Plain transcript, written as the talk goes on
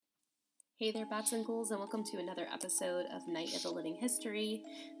Hey there, bats and ghouls, and welcome to another episode of Night of the Living History.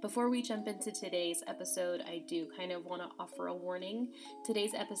 Before we jump into today's episode, I do kind of want to offer a warning.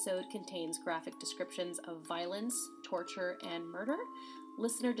 Today's episode contains graphic descriptions of violence, torture, and murder.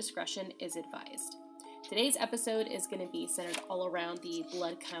 Listener discretion is advised. Today's episode is going to be centered all around the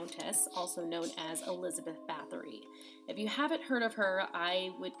Blood Countess, also known as Elizabeth Bathory. If you haven't heard of her,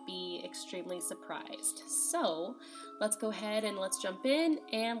 I would be extremely surprised. So, let's go ahead and let's jump in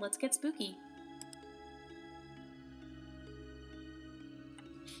and let's get spooky.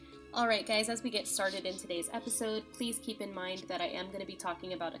 Alright guys, as we get started in today's episode, please keep in mind that I am going to be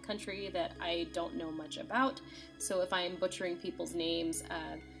talking about a country that I don't know much about. So if I am butchering people's names,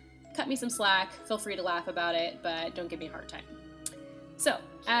 cut me some slack, feel free to laugh about it, but don't give me a hard time. So,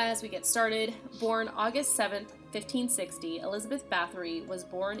 as we get started, born August 7th, 1560, Elizabeth Bathory was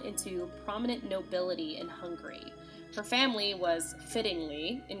born into prominent nobility in Hungary. Her family was,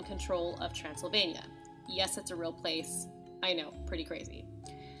 fittingly, in control of Transylvania. Yes, it's a real place. I know, pretty crazy.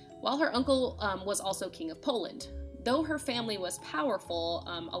 While her uncle was also king of Poland. Though her family was powerful,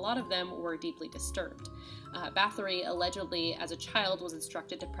 a lot of them were deeply disturbed. Bathory allegedly, as a child, was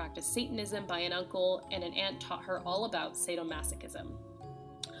instructed to practice Satanism by an uncle, and an aunt taught her all about sadomasochism.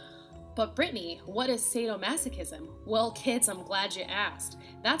 But Brittany, what is sadomasochism? Well, kids, I'm glad you asked.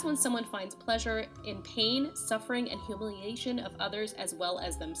 That's when someone finds pleasure in pain, suffering, and humiliation of others as well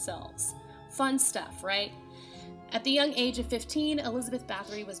as themselves. Fun stuff, right? At the young age of 15, Elizabeth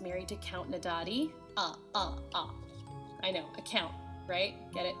Bathory was married to Count Nadati. I know, a count, right?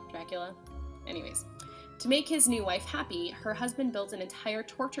 Get it, Dracula? Anyways. To make his new wife happy, her husband built an entire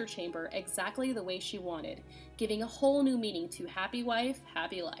torture chamber exactly the way she wanted, giving a whole new meaning to happy wife,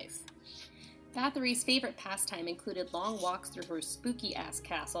 happy life. Bathory's favorite pastime included long walks through her spooky-ass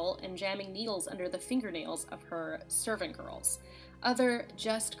castle and jamming needles under the fingernails of her servant girls. Other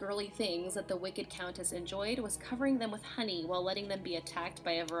just girly things that the wicked countess enjoyed was covering them with honey while letting them be attacked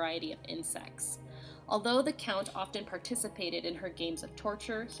by a variety of insects. Although the Count often participated in her games of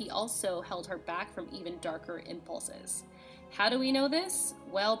torture, he also held her back from even darker impulses. How do we know this?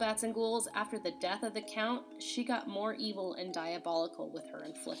 Well, bats and ghouls, after the death of the Count, she got more evil and diabolical with her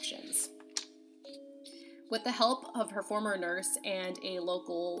inflictions. With the help of her former nurse and a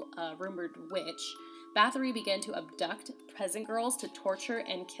local rumored witch, Bathory began to abduct peasant girls to torture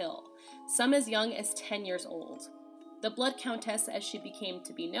and kill, some as young as 10 years old. The Blood Countess, as she became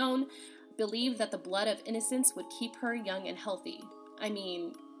to be known, believed that the blood of innocence would keep her young and healthy. I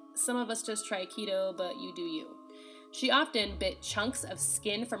mean, some of us just try keto, but you do you. She often bit chunks of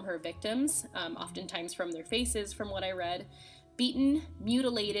skin from her victims, oftentimes from their faces, from what I read, beaten,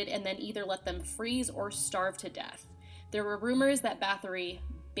 mutilated, and then either let them freeze or starve to death. There were rumors that Bathory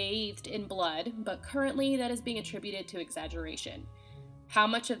bathed in blood, but currently that is being attributed to exaggeration. How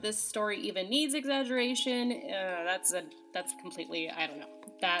much of this story even needs exaggeration? That's completely, I don't know.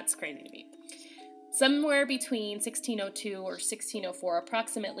 That's crazy to me. Somewhere between 1602 or 1604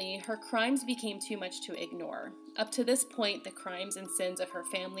 approximately, her crimes became too much to ignore. Up to this point, the crimes and sins of her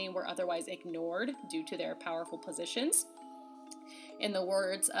family were otherwise ignored due to their powerful positions. In the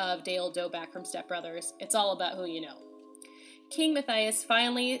words of Dale Doback from Step Brothers, it's all about who you know. King Matthias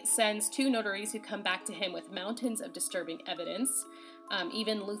finally sends two notaries who come back to him with mountains of disturbing evidence.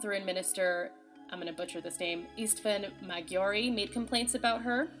 Even Lutheran minister, I'm going to butcher this name, Istvan Magyari, made complaints about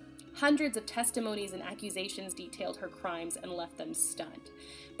her. Hundreds of testimonies and accusations detailed her crimes and left them stunned.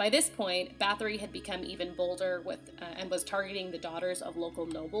 By this point, Bathory had become even bolder and was targeting the daughters of local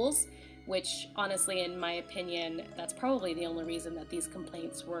nobles, which, honestly, in my opinion, that's probably the only reason that these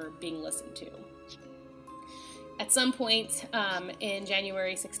complaints were being listened to. At some point in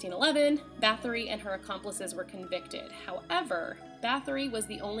January 1611, Bathory and her accomplices were convicted. However, Bathory was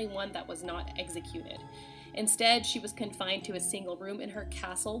the only one that was not executed. Instead, she was confined to a single room in her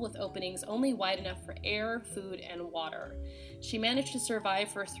castle with openings only wide enough for air, food, and water. She managed to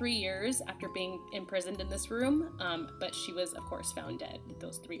survive for 3 years after being imprisoned in this room, but she was, of course, found dead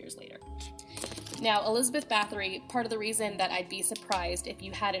those 3 years later. Now, Elizabeth Bathory, part of the reason that I'd be surprised if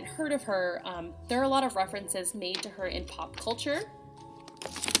you hadn't heard of her, there are a lot of references made to her in pop culture.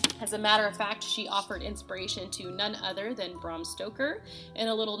 As a matter of fact, she offered inspiration to none other than Bram Stoker in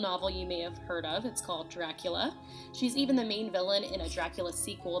a little novel you may have heard of. It's called Dracula. She's even the main villain in a Dracula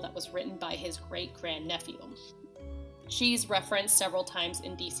sequel that was written by his great-grandnephew. She's referenced several times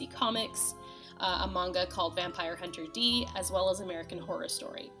in DC Comics, a manga called Vampire Hunter D, as well as American Horror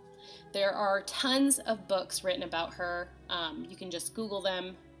Story. There are tons of books written about her. You can just Google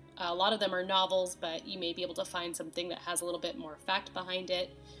them. A lot of them are novels, but you may be able to find something that has a little bit more fact behind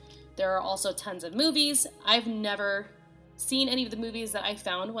it. There are also tons of movies. I've never seen any of the movies that I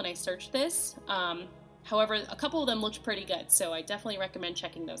found when I searched this. However, a couple of them looked pretty good, so I definitely recommend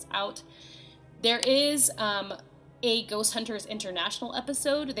checking those out. There is a Ghost Hunters International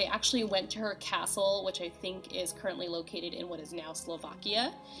episode. They actually went to her castle, which I think is currently located in what is now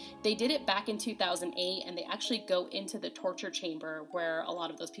Slovakia. They did it back in 2008, and they actually go into the torture chamber where a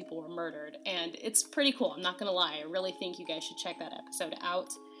lot of those people were murdered. And it's pretty cool, I'm not gonna lie. I really think you guys should check that episode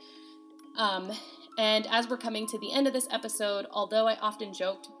out. And as we're coming to the end of this episode, although I often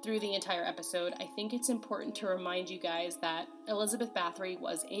joked through the entire episode, I think it's important to remind you guys that Elizabeth Bathory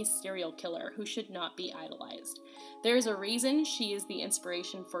was a serial killer who should not be idolized. There is a reason she is the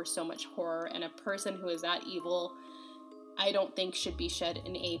inspiration for so much horror, and a person who is that evil, I don't think should be shed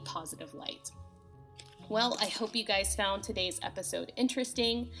in a positive light. Well, I hope you guys found today's episode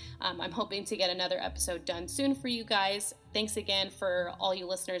interesting. I'm hoping to get another episode done soon for you guys. Thanks again for all you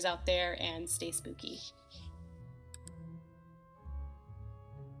listeners out there, and stay spooky.